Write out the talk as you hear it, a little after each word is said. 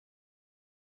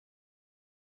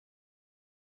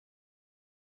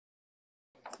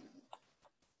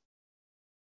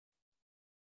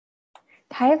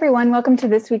Hi, everyone. Welcome to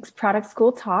this week's Product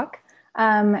School Talk.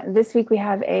 This week we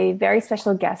have a very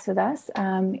special guest with us,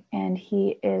 and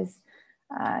he is,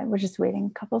 we're just waiting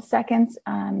a couple seconds.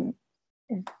 Vivek,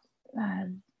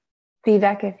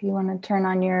 if you want to turn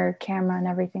on your camera and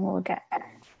everything, we'll get.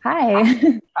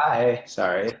 Hi. Hi,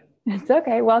 sorry. It's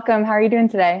okay. Welcome. How are you doing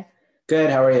today? Good,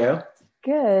 how are you?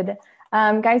 Good.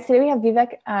 Guys, today we have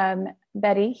Vivek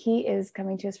Bedi. He is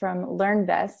coming to us from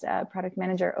LearnVest, product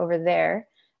manager over there.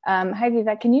 Hi,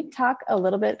 Vivek. Can you talk a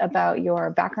little bit about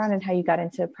your background and how you got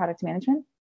into product management?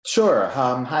 Sure.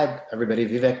 Hi, everybody.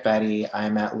 Vivek Bedi.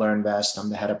 I'm at LearnVest.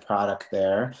 I'm the head of product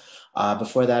there.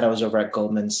 Before that, I was over at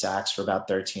Goldman Sachs for about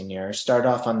 13 years. Started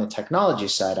off on the technology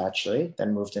side, actually,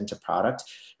 then moved into product,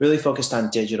 really focused on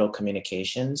digital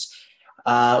communications.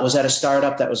 Was at a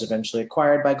startup that was eventually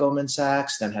acquired by Goldman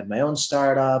Sachs, then had my own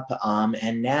startup,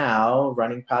 and now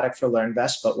running product for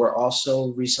LearnVest, but we're also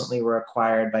recently were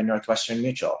acquired by Northwestern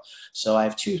Mutual. So I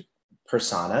have two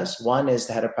personas. One is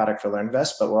the head of product for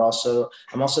LearnVest, but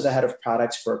I'm also the head of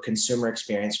products for consumer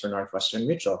experience for Northwestern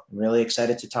Mutual. I'm really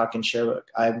excited to talk and share what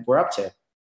we're up to.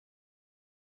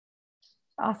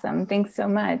 Awesome. Thanks so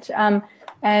much. And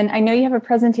I know you have a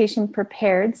presentation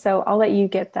prepared, so I'll let you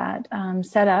get that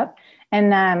set up.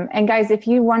 And guys, if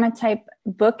you want to type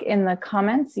book in the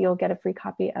comments, you'll get a free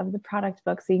copy of the product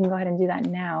book. So you can go ahead and do that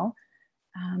now.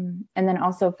 And then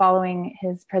also following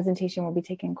his presentation, we'll be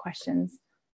taking questions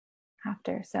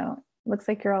after. So looks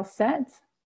like you're all set.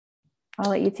 I'll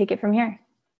let you take it from here.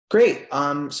 Great.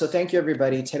 So thank you,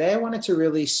 everybody. Today, I wanted to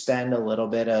really spend a little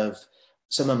bit of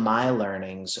some of my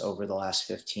learnings over the last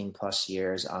 15 plus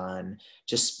years on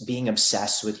just being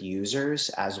obsessed with users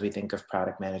as we think of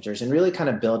product managers and really kind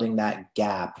of building that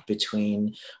gap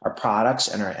between our products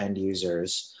and our end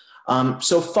users.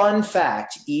 So fun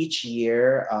fact, each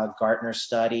year, Gartner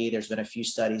study, there's been a few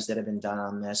studies that have been done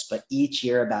on this, but each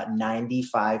year about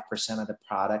 95% of the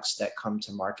products that come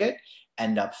to market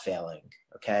end up failing,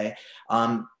 okay?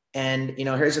 And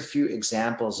here's a few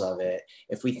examples of it.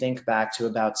 If we think back to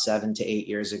about 7 to 8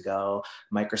 years ago,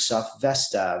 Microsoft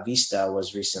Vista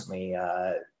was recently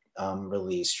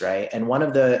released, right? And one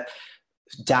of the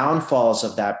downfalls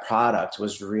of that product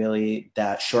was really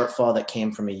that shortfall that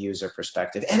came from a user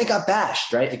perspective, and it got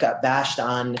bashed, right? It got bashed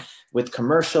on with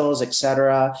commercials,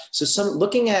 etc. So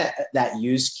looking at that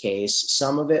use case,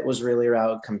 some of it was really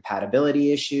around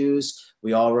compatibility issues.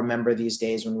 We all remember these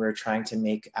days when we were trying to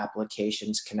make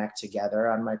applications connect together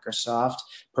on Microsoft.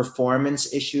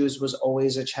 Performance issues was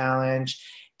always a challenge,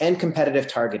 and competitive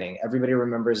targeting. Everybody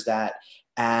remembers that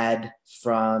ad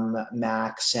from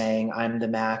Mac saying, I'm the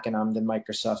Mac and I'm the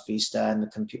Microsoft Vista, and the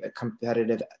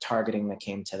competitive targeting that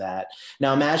came to that.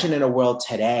 Now imagine in a world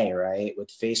today, right, with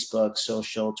Facebook,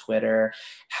 social, Twitter,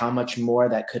 how much more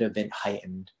that could have been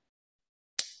heightened.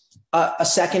 A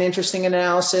second interesting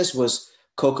analysis was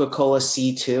Coca-Cola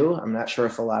C2. I'm not sure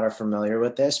if a lot are familiar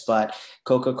with this, but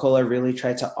Coca-Cola really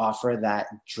tried to offer that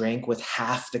drink with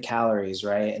half the calories,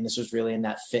 right? And this was really in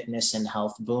that fitness and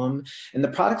health boom. And the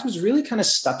product was really kind of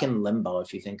stuck in limbo,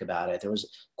 if you think about it. There was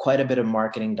quite a bit of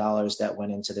marketing dollars that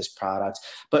went into this product,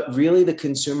 but really the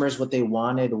consumers, what they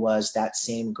wanted was that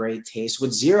same great taste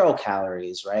with 0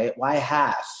 calories, right? Why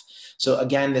half? So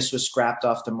again, this was scrapped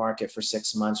off the market for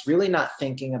 6 months, really not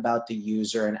thinking about the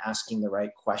user and asking the right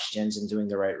questions and doing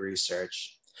the right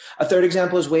research. A third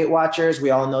example is Weight Watchers. We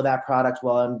all know that product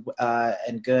well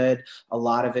and good. A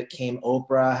lot of it came,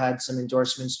 Oprah had some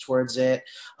endorsements towards it.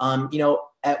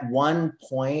 At one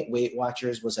point, Weight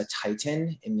Watchers was a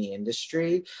titan in the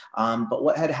industry. But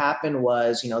what had happened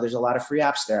was, there's a lot of free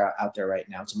apps out there right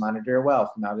now to monitor your wealth,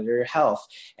 monitor your health.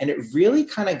 And it really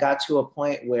kind of got to a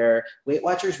point where Weight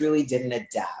Watchers really didn't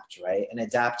adapt, right? And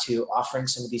adapt to offering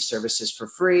some of these services for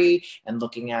free and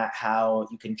looking at how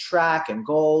you can track and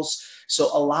goals. So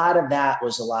a lot of that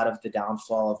was a lot of the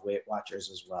downfall of Weight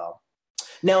Watchers as well.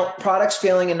 Now, products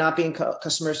failing and not being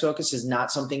customer focused is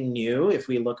not something new. If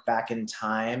we look back in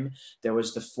time, there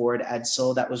was the Ford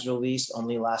Edsel that was released,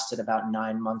 only lasted about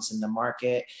 9 months in the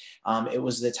market. It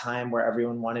was the time where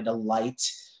everyone wanted a light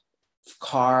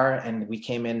car, and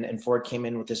Ford came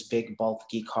in with this big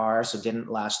bulky car, so it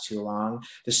didn't last too long.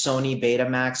 The Sony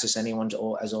Betamax, if anyone's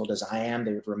as old as I am,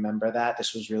 they would remember that.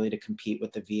 This was really to compete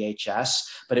with the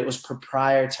VHS, but it was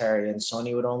proprietary, and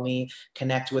Sony would only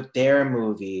connect with their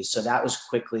movies, so that was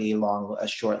quickly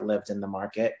short-lived in the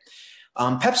market.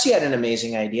 Pepsi had an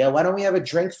amazing idea. Why don't we have a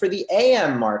drink for the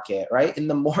AM market, right? In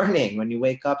the morning when you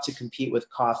wake up to compete with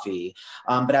coffee.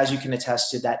 But as you can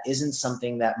attest to, that isn't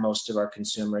something that most of our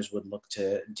consumers would look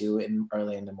to do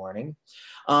early in the morning.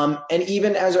 And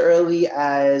even as early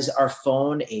as our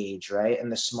phone age, right?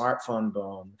 And the smartphone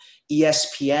boom,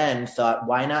 ESPN thought,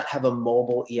 why not have a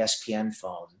mobile ESPN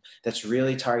phone that's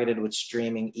really targeted with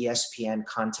streaming ESPN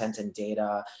content and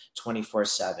data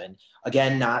 24/7?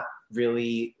 Again, not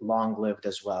really long-lived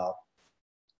as well.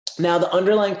 Now, the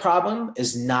underlying problem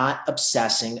is not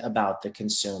obsessing about the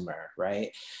consumer,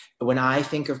 right? When I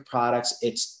think of products,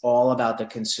 it's all about the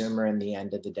consumer in the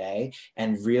end of the day.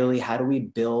 And really, how do we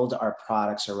build our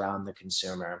products around the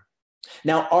consumer?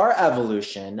 Now, our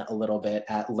evolution a little bit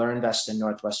at LearnVest and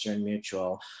Northwestern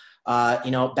Mutual,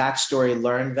 backstory,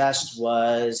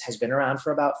 LearnVest has been around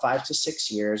for about 5 to 6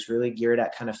 years, really geared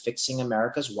at kind of fixing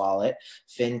America's wallet,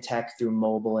 fintech through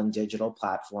mobile and digital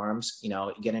platforms.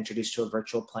 You get introduced to a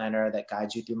virtual planner that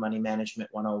guides you through money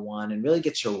management 101 and really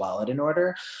gets your wallet in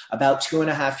order. About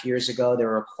 2.5 years ago, they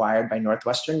were acquired by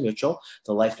Northwestern Mutual,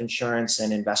 the life insurance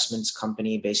and investments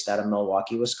company based out of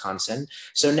Milwaukee, Wisconsin.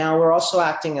 So now we're also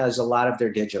acting as a lot of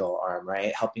their digital arm,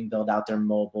 right? Helping build out their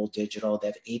mobile digital. They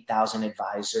have 8,000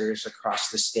 advisors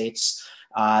across the states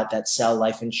that sell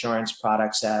life insurance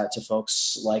products to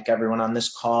folks like everyone on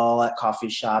this call at coffee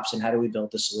shops. And how do we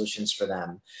build the solutions for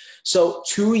them? So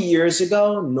 2 years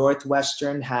ago,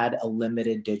 Northwestern had a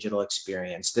limited digital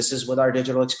experience. This is what our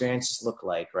digital experiences look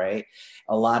like, right?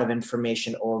 A lot of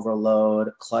information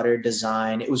overload, cluttered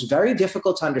design. It was very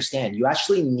difficult to understand. You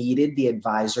actually needed the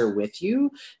advisor with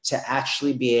you to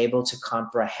actually be able to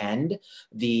comprehend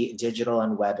the digital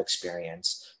and web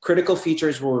experience. Critical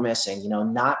features were missing,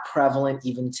 not prevalent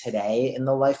even today in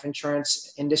the life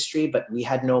insurance industry, but we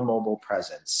had no mobile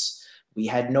presence. We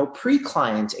had no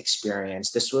pre-client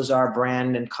experience. This was our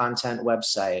brand and content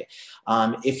website.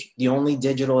 If the only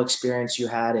digital experience you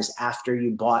had is after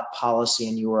you bought policy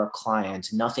and you were a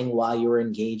client, nothing while you were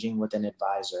engaging with an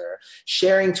advisor.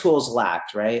 Sharing tools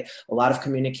lacked, right? A lot of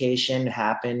communication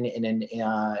happened in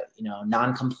a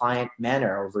non-compliant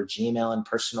manner over Gmail and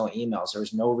personal emails. There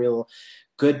was no real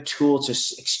good tool to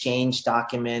exchange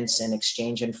documents and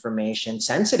exchange information,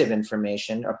 sensitive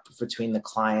information between the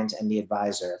client and the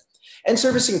advisor. And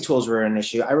servicing tools were an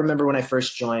issue. I remember when I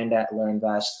first joined at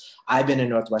LearnVest, I've been a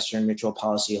Northwestern Mutual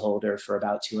policy holder for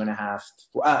about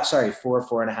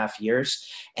 4.5 years.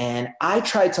 And I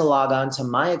tried to log on to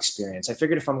my experience. I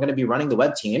figured if I'm going to be running the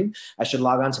web team, I should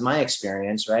log on to my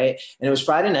experience, right? And it was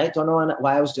Friday night. Don't know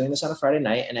why I was doing this on a Friday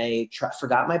night. And I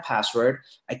forgot my password.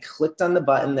 I clicked on the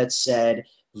button that said,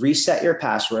 reset your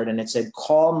password. And it said,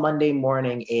 call Monday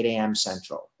morning, 8 a.m.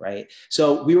 Central, right?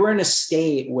 So we were in a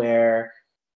state where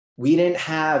we didn't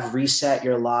have reset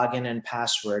your login and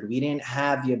password. We didn't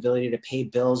have the ability to pay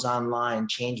bills online,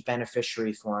 change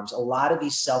beneficiary forms. A lot of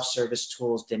these self-service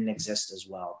tools didn't exist as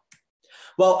well.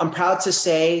 Well, I'm proud to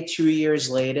say 2 years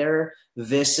later,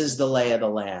 this is the lay of the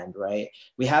land, right?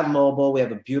 We have mobile, we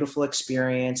have a beautiful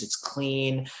experience, it's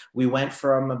clean. We went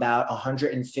from about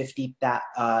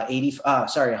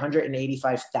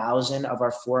 185,000 of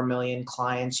our 4 million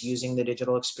clients using the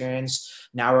digital experience.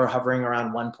 Now we're hovering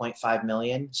around 1.5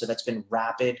 million. So that's been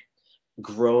rapid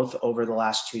growth over the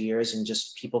last 2 years and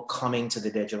just people coming to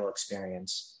the digital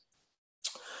experience.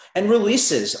 And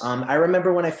releases. I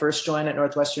remember when I first joined at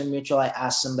Northwestern Mutual, I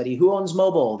asked somebody, who owns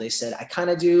mobile? They said, I kind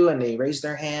of do. And they raised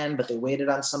their hand, but they waited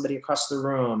on somebody across the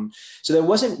room. So there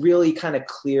wasn't really kind of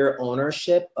clear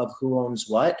ownership of who owns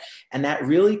what. And that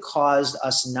really caused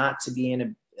us not to be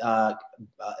in a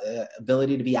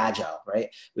ability to be agile, right?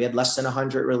 We had less than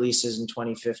 100 releases in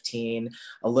 2015.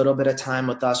 A little bit of time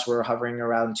with us, we're hovering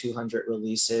around 200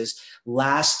 releases.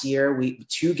 Last year, we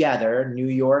together, New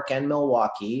York and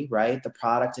Milwaukee, right? The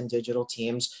product and digital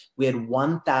teams, we had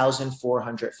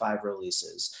 1,405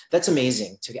 releases. That's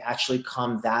amazing to actually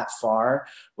come that far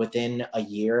within a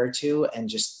year or two and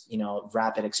just,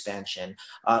 rapid expansion.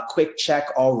 Quick check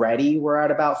already, we're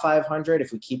at about 500.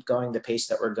 If we keep going the pace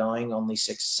that we're going, only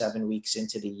 6-7 weeks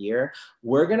into the year,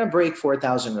 we're going to break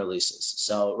 4,000 releases.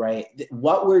 So, right,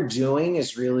 what we're doing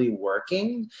is really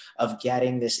working of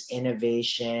getting this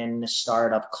innovation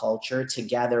startup culture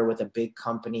together with a big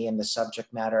company and the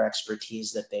subject matter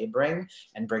expertise that they bring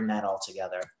and bring that all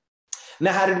together.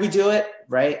 Now, how did we do it,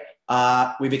 right?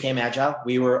 We became agile.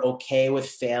 We were okay with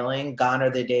failing. Gone are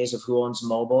the days of who owns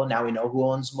mobile. Now we know who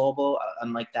owns mobile,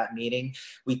 unlike that meeting.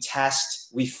 We test,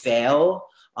 we fail.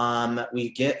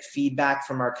 We get feedback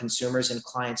from our consumers and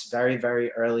clients very,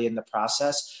 very early in the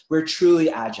process. We're truly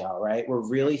agile, right? We're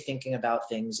really thinking about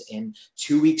things in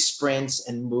 2-week sprints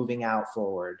and moving out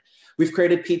forward. We've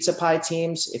created pizza pie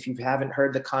teams. If you haven't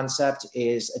heard, the concept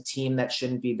is a team that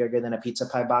shouldn't be bigger than a pizza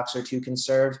pie box or two can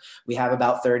serve. We have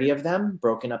about 30 of them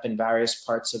broken up in various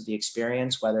parts of the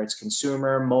experience, whether it's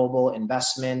consumer, mobile,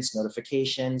 investments,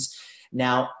 notifications.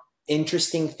 Now,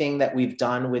 interesting thing that we've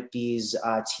done with these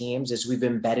teams is we've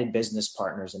embedded business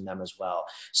partners in them as well.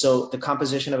 So the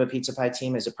composition of a pizza pie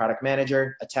team is a product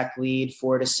manager, a tech lead,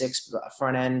 4 to 6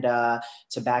 front end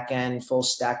to back end full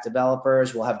stack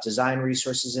developers. We'll have design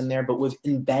resources in there, but we've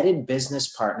embedded business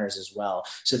partners as well.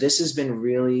 So this has been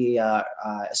really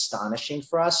astonishing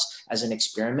for us as an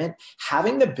experiment.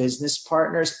 Having the business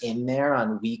partners in there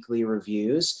on weekly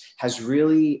reviews has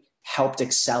really helped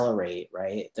accelerate,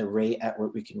 right, the rate at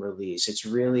what we can release. It's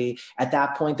really, at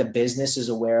that point, the business is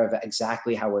aware of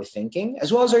exactly how we're thinking,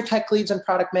 as well as our tech leads and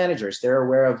product managers. They're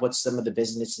aware of what some of the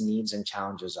business needs and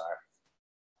challenges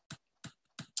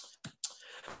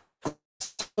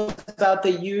are. About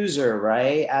the user,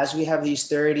 right? As we have these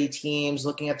 30 teams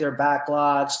looking at their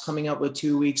backlogs, coming up with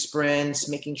 2-week sprints,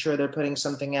 making sure they're putting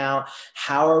something out,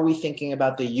 how are we thinking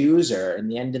about the user? In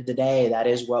the end of the day, that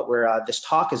is what this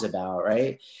talk is about,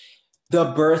 right? The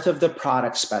birth of the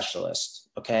product specialist.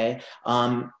 Okay.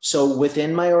 So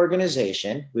within my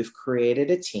organization, we've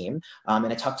created a team, and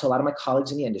I talked to a lot of my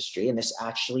colleagues in the industry, and this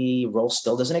actually role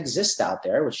still doesn't exist out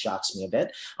there, which shocks me a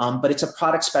bit. But it's a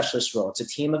product specialist role. It's a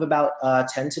team of about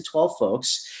 10 to 12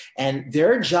 folks, and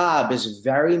their job is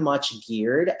very much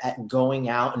geared at going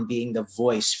out and being the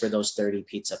voice for those 30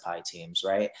 pizza pie teams,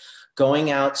 right?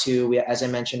 Going out to, as I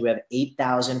mentioned, we have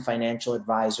 8,000 financial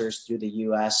advisors through the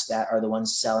US that are the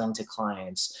ones selling to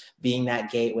clients, being that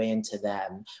gateway into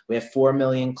them. We have 4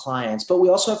 million clients, but we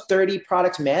also have 30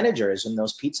 product managers in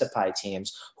those pizza pie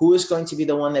teams. Who is going to be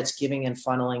the one that's giving and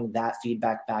funneling that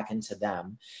feedback back into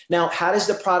them? Now, how does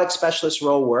the product specialist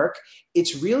role work?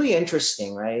 It's really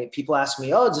interesting, right? People ask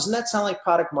me, oh, doesn't that sound like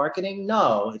product marketing?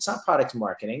 No, it's not product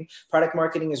marketing. Product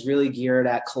marketing is really geared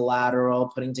at collateral,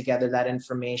 putting together that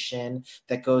information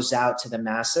that goes out to the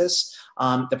masses.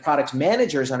 The product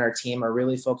managers on our team are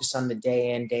really focused on the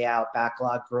day in, day out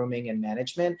backlog grooming and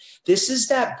management. This is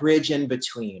that bridge in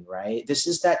between, right? This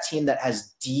is that team that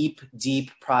has deep,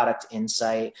 deep product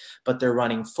insight, but they're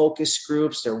running focus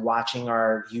groups. They're watching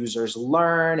our users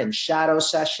learn and shadow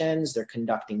sessions. They're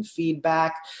conducting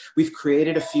feedback. We've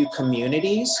created a few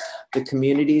communities. The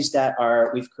communities that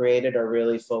we've created are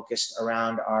really focused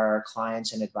around our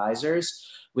clients and advisors.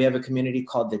 We have a community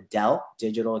called the DEL,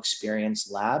 Digital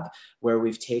Experience Lab, where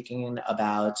we've taken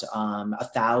about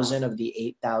 1,000 of the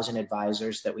 8,000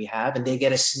 advisors that we have, and they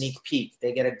get a sneak peek.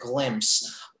 They get a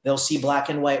glimpse. They'll see black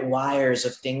and white wires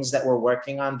of things that we're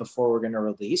working on before we're going to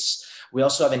release. We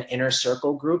also have an inner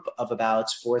circle group of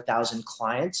about 4,000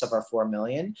 clients of our 4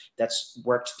 million that's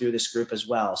worked through this group as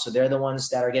well. So they're the ones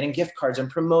that are getting gift cards and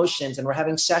promotions, and we're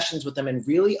having sessions with them and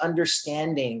really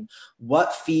understanding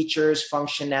what features,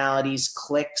 functionalities,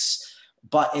 clicks,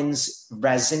 buttons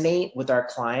resonate with our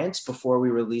clients before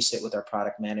we release it with our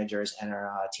product managers and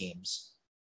our teams.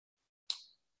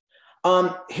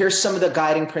 Here's some of the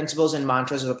guiding principles and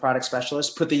mantras of the product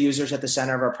specialist. Put the users at the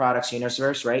center of our product's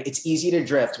universe, right? It's easy to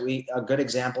drift. A good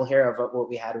example here of what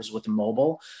we had was with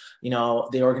mobile. You know,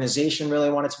 the organization really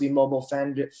wanted to be mobile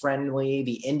friendly.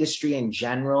 The industry in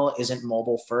general isn't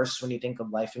mobile first when you think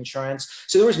of life insurance.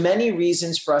 So there was many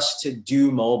reasons for us to do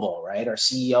mobile, right? Our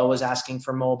CEO was asking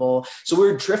for mobile. So we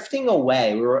were drifting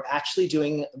away. We were actually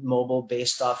doing mobile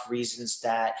based off reasons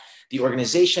that the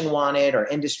organization wanted or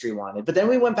industry wanted. But then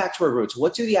we went back to our roots.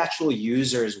 What do the actual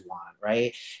users want,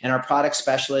 right? And our product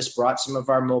specialists brought some of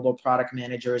our mobile product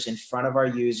managers in front of our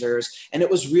users. And it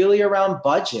was really around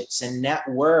budgets and net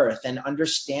worth and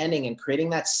understanding and creating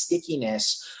that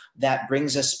stickiness that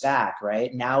brings us back,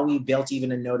 right? Now we built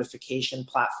even a notification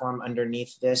platform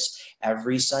underneath this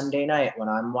every Sunday night when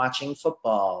I'm watching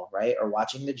football, right? Or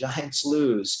watching the Giants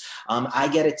lose. I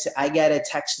get a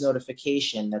text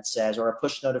notification that says, or a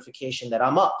push notification that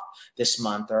I'm up this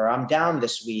month or I'm down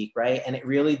this week, right? And it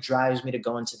really drives me to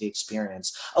go into the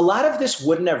experience. A lot of this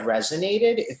wouldn't have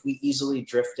resonated if we easily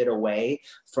drifted away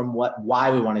from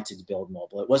why we wanted to build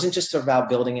mobile. It wasn't just about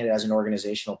building it as an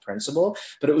organizational principle,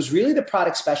 but it was really the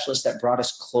product specialists that brought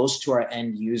us close to our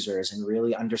end users and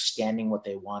really understanding what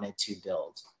they wanted to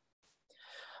build.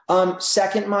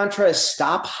 Second mantra is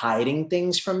stop hiding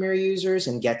things from your users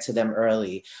and get to them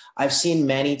early. I've seen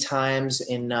many times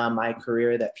in my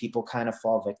career that people kind of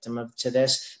fall victim to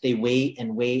this. They wait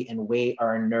and wait and wait,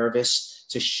 are nervous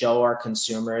to show our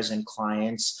consumers and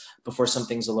clients before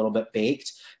something's a little bit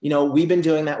baked. We've been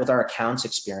doing that with our accounts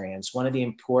experience. One of the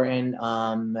important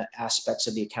aspects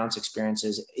of the accounts experience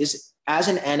is as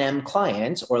an NM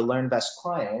client or LearnVest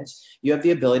client, you have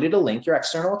the ability to link your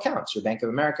external accounts, your Bank of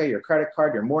America, your credit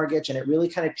card, your mortgage, and it really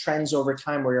kind of trends over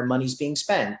time where your money's being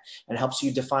spent and helps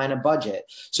you define a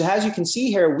budget. So as you can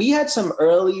see here, we had some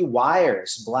early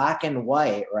wires, black and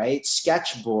white, right?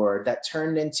 Sketchboard that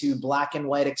turned into black and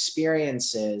white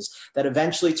experiences that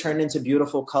eventually turned into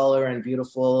beautiful color and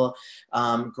beautiful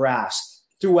graphs.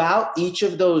 Throughout each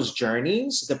of those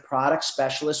journeys, the product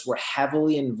specialists were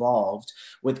heavily involved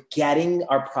with getting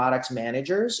our product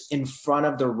managers in front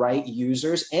of the right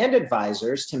users and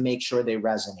advisors to make sure they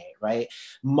resonate, right?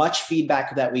 Much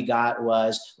feedback that we got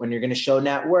was, when you're going to show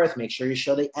net worth, make sure you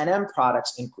show the NM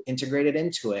products integrated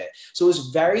into it. So it was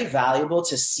very valuable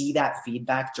to see that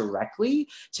feedback directly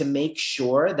to make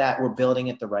sure that we're building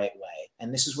it the right way.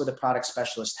 And this is where the product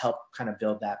specialists help kind of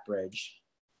build that bridge.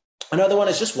 Another one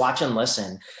is just watch and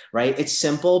listen, right? It's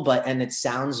simple, and it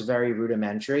sounds very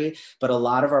rudimentary, but a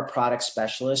lot of our product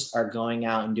specialists are going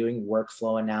out and doing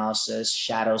workflow analysis,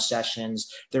 shadow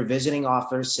sessions. They're visiting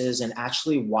offices and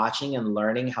actually watching and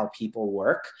learning how people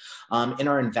work. In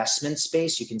our investment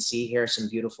space, you can see here some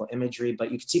beautiful imagery,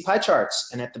 but you can see pie charts.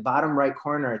 And at the bottom right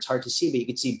corner, it's hard to see, but you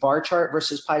can see bar chart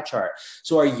versus pie chart.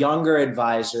 So our younger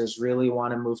advisors really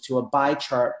want to move to a bar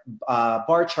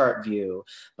chart view,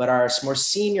 but our more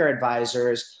senior advisors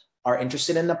are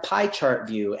interested in the pie chart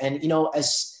view. And,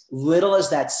 as little as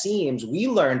that seems, we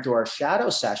learned through our shadow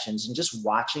sessions and just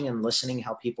watching and listening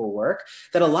how people work,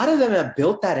 that a lot of them have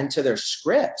built that into their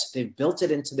script. They've built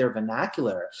it into their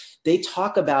vernacular. They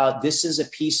talk about, this is a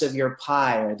piece of your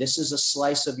pie, or this is a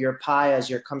slice of your pie as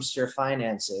it comes to your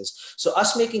finances. So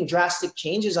us making drastic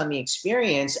changes on the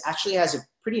experience actually has a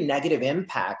pretty negative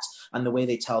impact on the way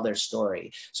they tell their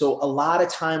story. So a lot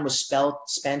of time was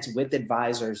spent with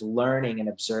advisors learning and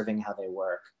observing how they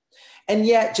work. And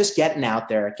yet just getting out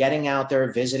there,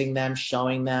 visiting them,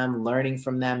 showing them, learning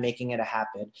from them, making it a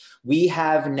habit. We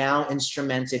have now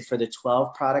instrumented for the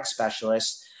 12 product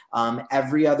specialists.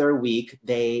 Every other week,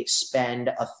 they spend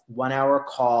a 1-hour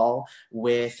call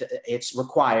it's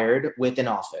required with an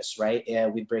office, right?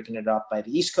 We've broken it up by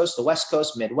the East Coast, the West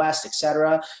Coast, Midwest,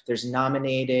 etc. There's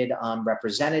nominated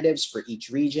representatives for each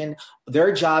region.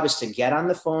 Their job is to get on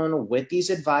the phone with these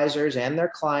advisors and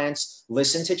their clients,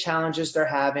 listen to challenges they're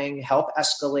having, help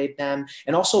escalate them,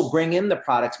 and also bring in the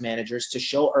product managers to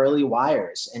show early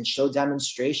wires and show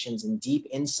demonstrations and deep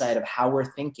insight of how we're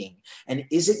thinking. And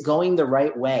is it going the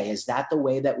right way? Is that the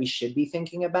way that we should be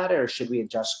thinking about it, or should we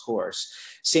adjust course?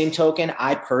 Same token,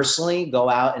 I personally go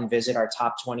out and visit our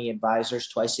top 20 advisors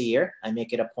twice a year. I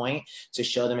make it a point to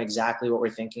show them exactly what we're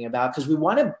thinking about, because we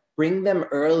want to bring them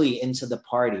early into the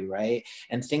party, right?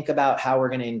 And think about how we're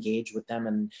going to engage with them,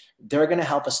 and they're going to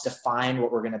help us define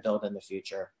what we're going to build in the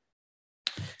future.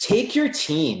 Take your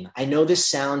team. I know this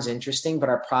sounds interesting, but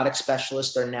our product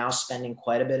specialists are now spending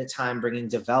quite a bit of time bringing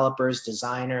developers,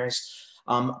 designers,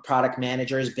 product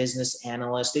managers, business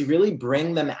analysts. They really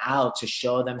bring them out to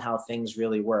show them how things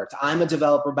really work. I'm a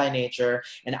developer by nature,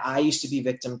 and I used to be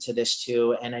victim to this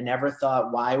too. And I never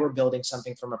thought why we're building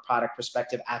something from a product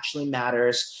perspective actually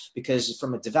matters, because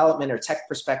from a development or tech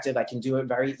perspective, I can do it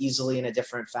very easily in a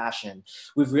different fashion.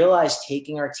 We've realized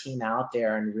taking our team out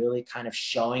there and really kind of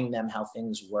showing them how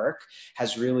things work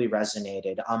has really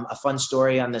resonated. A fun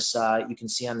story on this, you can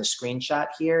see on the screenshot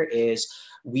here, is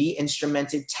we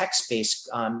instrumented text-based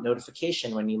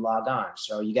notification when you log on.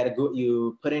 So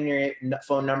you put in your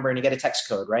phone number and you get a text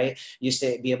code, right? You used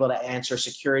to be able to answer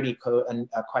security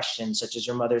questions such as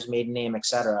your mother's maiden name,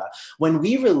 etc. When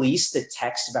we released the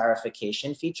text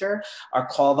verification feature, our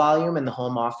call volume in the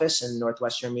home office in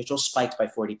Northwestern Mutual spiked by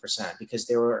 40%, because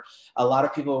there were a lot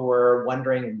of people were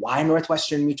wondering why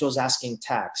Northwestern Mutual is asking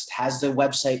text. Has the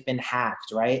website been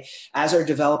hacked, right? As our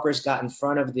developers got in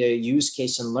front of the use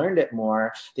case and learned it more,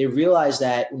 they realize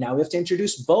that now we have to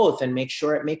introduce both and make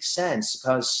sure it makes sense,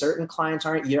 because certain clients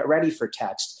aren't yet ready for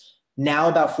text. Now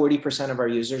about 40% of our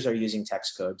users are using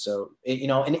text code. So,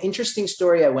 an interesting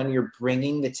story when you're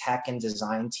bringing the tech and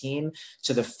design team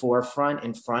to the forefront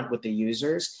in front with the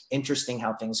users, interesting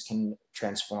how things can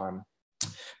transform.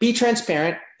 Be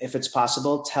transparent. if it's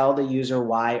possible, tell the user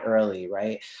why early,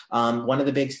 right? One of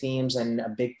the big themes and a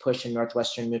big push in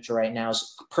Northwestern Mutual right now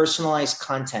is personalized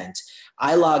content.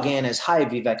 I log in as, hi,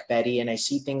 Vivek Bedi, and I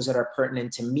see things that are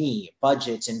pertinent to me,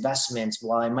 budgets, investments,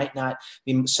 while I might not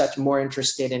be such more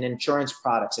interested in insurance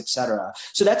products, et cetera.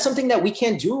 So that's something that we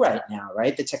can't do right now,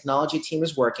 right? The technology team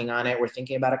is working on it. We're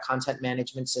thinking about a content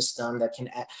management system that can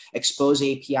expose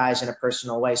APIs in a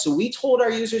personal way. So we told our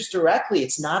users directly,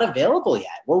 it's not available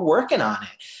yet. We're working on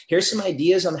it. Here's some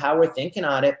ideas on how we're thinking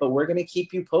on it, but we're going to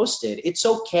keep you posted. It's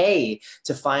okay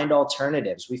to find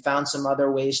alternatives. We found some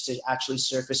other ways to actually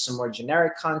surface some more generic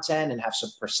content and have some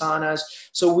personas.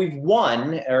 So we've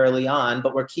won early on,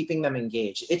 but we're keeping them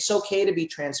engaged. It's okay to be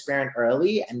transparent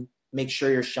early and make sure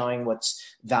you're showing what's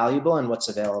valuable and what's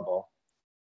available.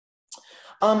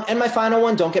 And my final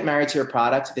one, don't get married to your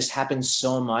product. This happens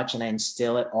so much and I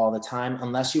instill it all the time.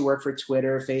 Unless you work for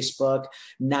Twitter, Facebook,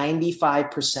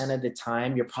 95% of the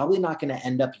time, you're probably not going to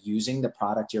end up using the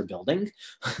product you're building.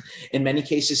 In many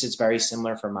cases, it's very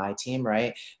similar for my team,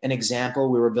 right? An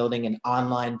example, we were building an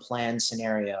online plan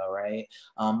scenario, right?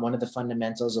 One of the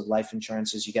fundamentals of life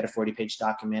insurance is you get a 40-page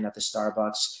document at the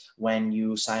Starbucks when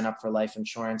you sign up for life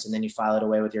insurance, and then you file it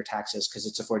away with your taxes because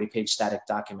it's a 40-page static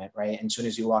document, right? And as soon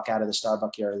as you walk out of the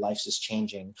Starbucks, your life is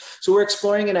changing. So we're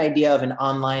exploring an idea of an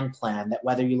online plan that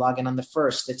whether you log in on the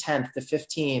 1st, the 10th, the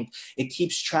 15th, it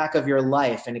keeps track of your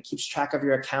life and it keeps track of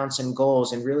your accounts and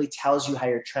goals and really tells you how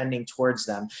you're trending towards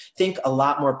them. Think a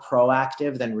lot more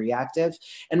proactive than reactive.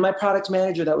 And my product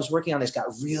manager that was working on this got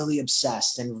really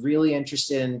obsessed and really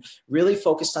interested and really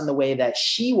focused on the way that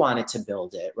she wanted to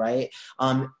build it, right?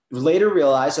 Later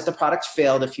realized that the product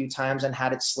failed a few times and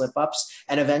had its slip ups.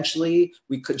 And eventually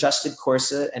we adjusted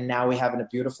course it. And now we have a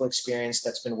beautiful experience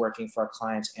that's been working for our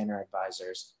clients and our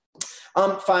advisors.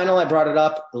 Final, I brought it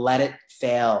up, let it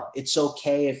fail. It's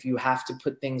okay if you have to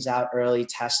put things out early,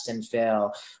 test and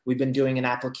fail. We've been doing an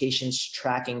applications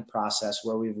tracking process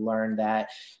where we've learned that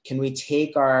can we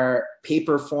take our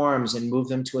paper forms and move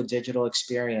them to a digital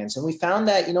experience? And we found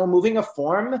that, moving a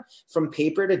form from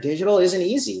paper to digital isn't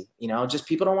easy. Just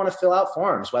people don't want to fill out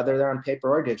forms, whether they're on paper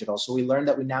or digital. So we learned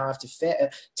that we now have to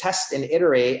test and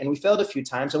iterate, and we failed a few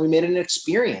times, and we made an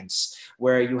experience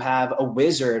where you have a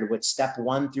wizard with step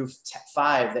 1 through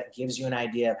 5 that gives you an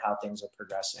idea of how things are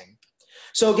progressing.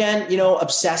 So again,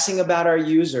 obsessing about our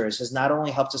users has not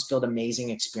only helped us build amazing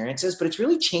experiences, but it's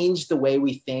really changed the way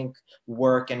we think,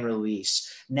 work, and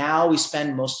release. Now we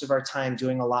spend most of our time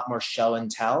doing a lot more show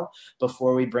and tell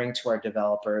before we bring to our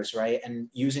developers, right? And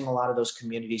using a lot of those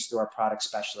communities through our product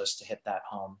specialists to hit that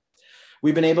home.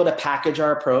 We've been able to package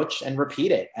our approach and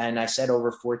repeat it. And I said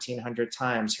over 1,400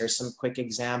 times. Here's some quick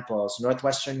examples.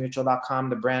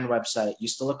 NorthwesternMutual.com, the brand website,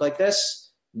 used to look like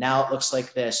this. Now it looks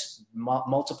like this.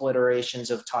 Multiple iterations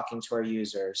of talking to our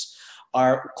users.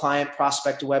 Our client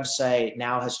prospect website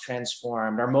now has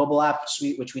transformed. Our mobile app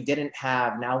suite, which we didn't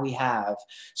have, now we have.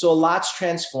 So a lot's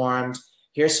transformed.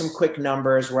 Here's some quick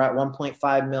numbers. We're at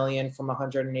 1.5 million from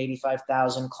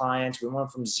 185,000 clients. We went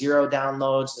from 0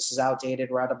 downloads. This is outdated.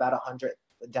 We're at about 100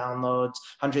 downloads,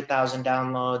 100,000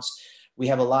 downloads. We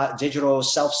have a lot digital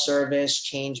self-service,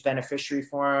 change beneficiary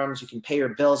forms. You can pay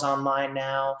your bills online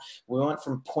now. We went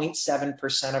from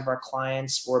 0.7% of our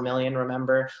clients, 4 million,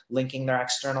 remember, linking their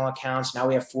external accounts. Now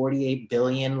we have 48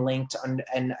 billion linked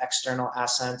in external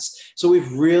assets. So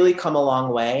we've really come a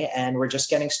long way, and we're just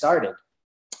getting started.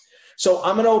 So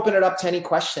I'm going to open it up to any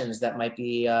questions that might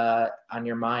be on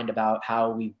your mind about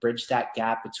how we bridge that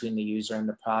gap between the user and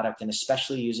the product, and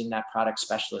especially using that product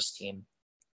specialist team.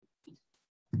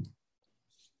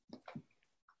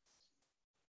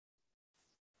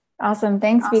 Awesome.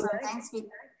 Thanks, Vivek.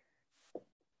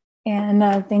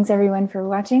 And thanks everyone for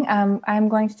watching. I'm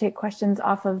going to take questions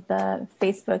off of the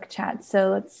Facebook chat. So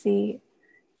let's see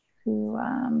who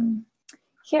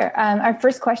here. Our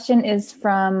first question is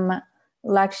from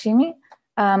Lakshmi.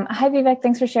 Hi Vivek,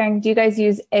 thanks for sharing. Do you guys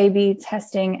use A/B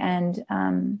testing and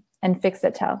fix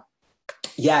it tell?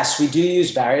 Yes, we do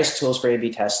use various tools for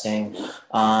A/B testing,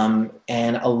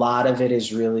 and a lot of it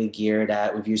is really geared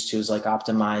at, we've used tools like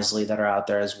Optimizely that are out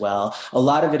there as well. A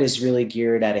lot of it is really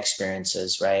geared at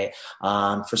experiences, right?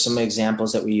 For some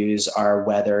examples that we use are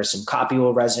whether some copy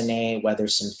will resonate, whether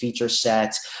some feature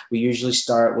sets. We usually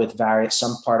start with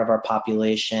some part of our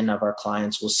population of our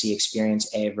clients will see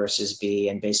experience A versus B,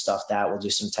 and based off that, we'll do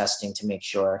some testing to make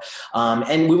sure.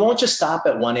 And we won't just stop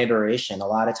at one iteration. A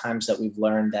lot of times that we've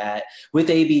learned that with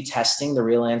A/B testing, the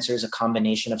real answer is a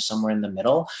combination of somewhere in the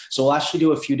middle. So we'll actually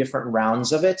do a few different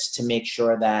rounds of it to make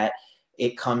sure that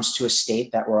it comes to a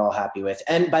state that we're all happy with.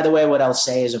 And by the way, what I'll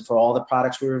say is that for all the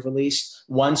products we've released,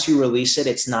 once you release it,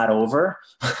 it's not over,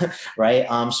 right?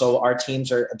 So our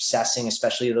teams are obsessing,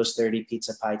 especially those 30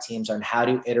 pizza pie teams, on how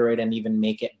to iterate and even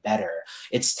make it better.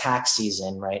 It's tax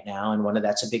season right now, and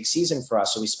that's a big season for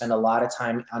us. So we spend a lot of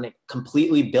time on a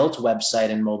completely built website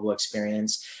and mobile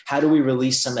experience. How do we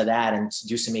release some of that and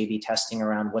do some A/B testing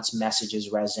around what's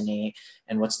messages resonate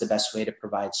and what's the best way to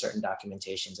provide certain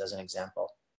documentations, as an example?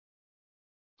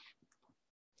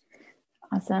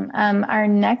 Awesome. Our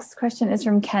next question is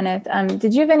from Kenneth.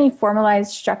 Did you have any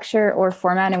formalized structure or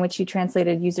format in which you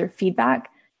translated user feedback?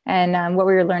 And what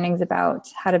were your learnings about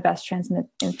how to best transmit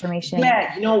information?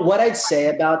 Yeah, what I'd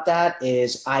say about that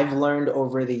is I've learned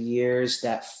over the years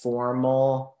that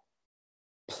formal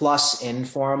plus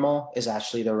informal is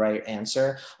actually the right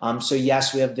answer. So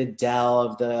yes, we have the Dell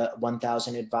of the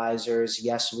 1,000 advisors.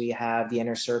 Yes, we have the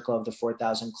inner circle of the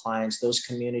 4,000 clients. Those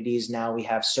communities, now we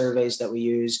have surveys that we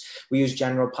use. We use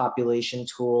general population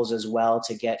tools as well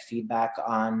to get feedback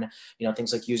on,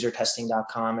 things like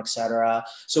usertesting.com, et cetera.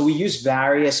 So we use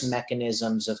various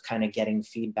mechanisms of kind of getting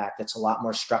feedback that's a lot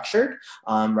more structured,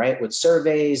 right? With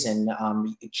surveys and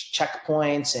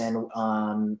checkpoints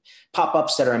and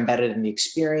pop-ups that are embedded in the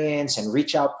experience, and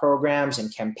reach out programs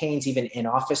and campaigns, even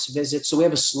in-office visits. So we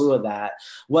have a slew of that.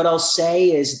 What I'll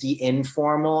say is the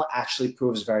informal actually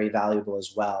proves very valuable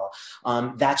as well.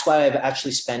 That's why I've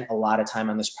actually spent a lot of time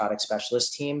on this product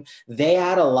specialist team. They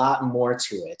add a lot more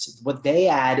to it. What they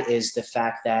add is the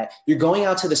fact that you're going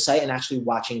out to the site and actually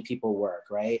watching people work,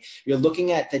 right? You're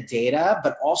looking at the data,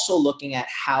 but also looking at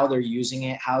how they're using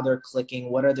it, how they're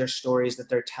clicking, what are their stories that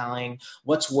they're telling,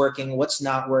 what's working, what's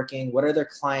not working, what are their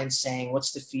clients saying,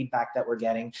 what's the feedback that we're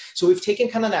getting. So we've taken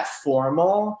kind of that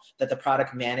formal that the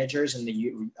product managers and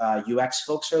the UX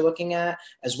folks are looking at,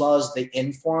 as well as the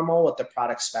informal with the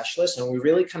product specialists, and we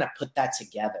really kind of put that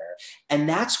together. And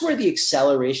that's where the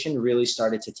acceleration really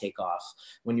started to take off,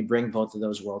 when you bring both of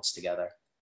those worlds together.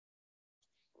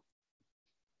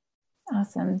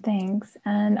 Awesome, thanks.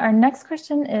 And our next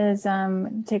question is,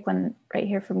 take one right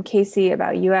here from Casey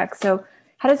about UX. So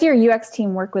how does your UX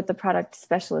team work with the product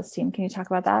specialist team? Can you talk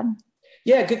about that?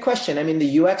 Yeah, good question. I mean,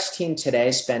 the UX team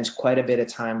today spends quite a bit of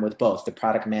time with both the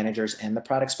product managers and the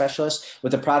product specialists.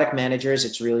 With the product managers,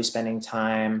 it's really spending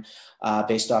time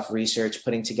based off research,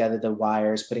 putting together the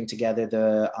wires, putting together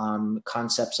the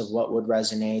concepts of what would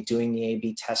resonate, doing the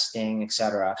A/B testing, et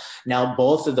cetera. Now,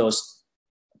 both of those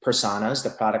personas, the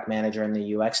product manager and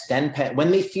the UX, then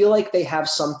when they feel like they have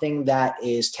something that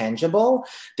is tangible,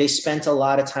 they spent a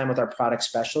lot of time with our product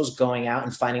specialists going out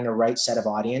and finding the right set of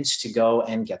audience to go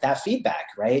and get that feedback,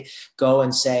 right? Go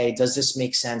and say, does this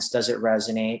make sense? Does it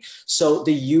resonate? So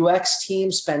the UX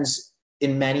team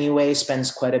in many ways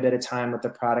spends quite a bit of time with the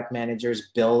product managers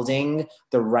building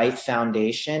the right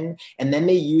foundation. And then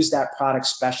they use that product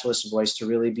specialist voice to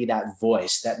really be that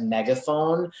voice, that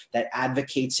megaphone that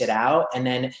advocates it out. And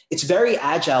then it's very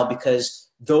agile because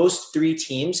those three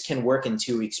teams can work in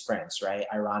 2-week sprints, right?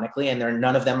 Ironically, and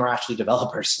none of them are actually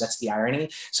developers. That's the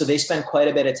irony. So they spend quite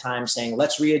a bit of time saying,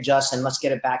 let's readjust and let's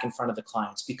get it back in front of the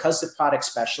clients. Because the product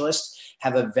specialists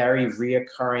have a very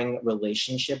reoccurring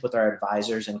relationship with our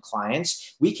advisors and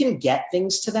clients, we can get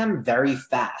things to them very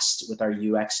fast with our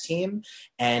UX team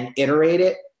and iterate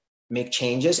it, make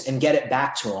changes, and get it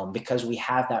back to them because we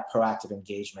have that proactive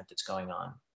engagement that's going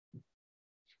on.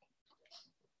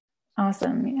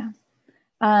 Awesome, yeah.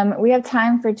 We have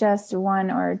time for just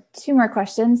 1 or 2 more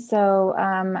questions. So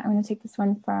I'm going to take this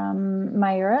one from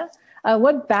Mayura.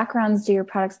 What backgrounds do your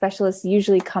product specialists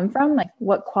usually come from? Like,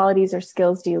 what qualities or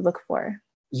skills do you look for?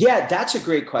 Yeah, that's a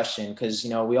great question because,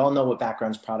 we all know what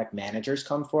backgrounds product managers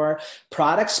come for.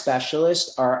 Product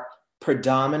specialists are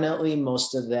predominantly,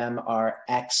 most of them are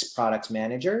ex-product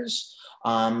managers.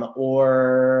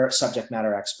 Or subject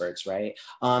matter experts, right?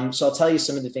 So I'll tell you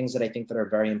some of the things that I think that are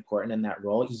very important in that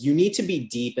role. You need to be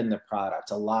deep in the product.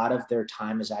 A lot of their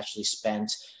time is actually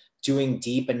spent doing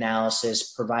deep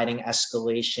analysis, providing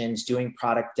escalations, doing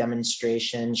product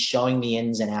demonstrations, showing the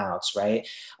ins and outs, right?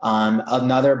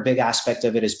 Another big aspect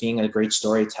of it is being a great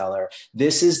storyteller.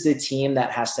 This is the team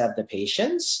that has to have the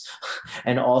patience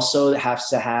and also has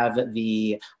to have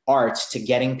the art to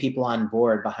getting people on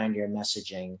board behind your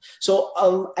messaging.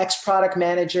 So ex-product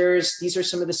managers, these are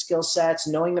some of the skill sets: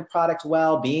 knowing the product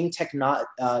well, being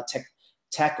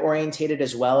tech-orientated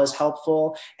as well as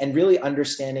helpful, and really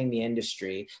understanding the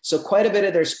industry. So quite a bit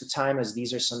of their time is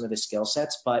these are some of the skill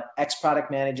sets, but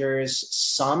ex-product managers,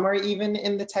 some are even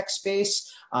in the tech space,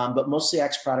 but mostly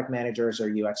ex-product managers or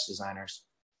UX designers.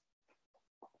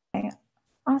 Okay.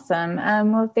 Awesome.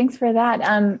 Well, thanks for that.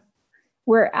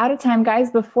 We're out of time,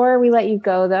 guys. Before we let you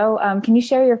go, though, can you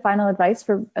share your final advice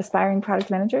for aspiring product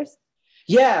managers?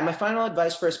 Yeah, my final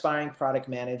advice for aspiring product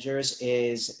managers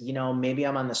is, maybe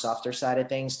I'm on the softer side of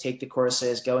things, take the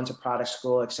courses, go into product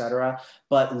school, etc.,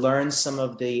 but learn some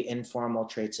of the informal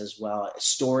traits as well.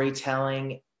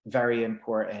 Storytelling, very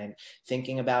important.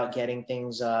 Thinking about getting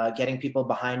things, getting people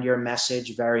behind your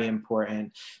message, very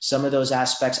important. Some of those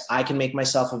aspects, I can make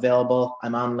myself available.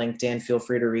 I'm on LinkedIn. Feel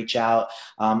free to reach out.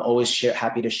 Always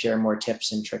happy to share more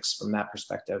tips and tricks from that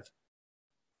perspective.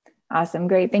 Awesome.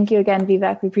 Great. Thank you again,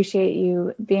 Vivek. We appreciate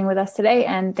you being with us today.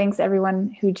 And thanks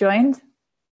everyone who joined.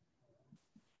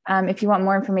 If you want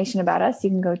more information about us, you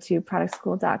can go to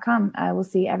productschool.com. We'll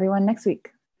see everyone next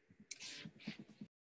week.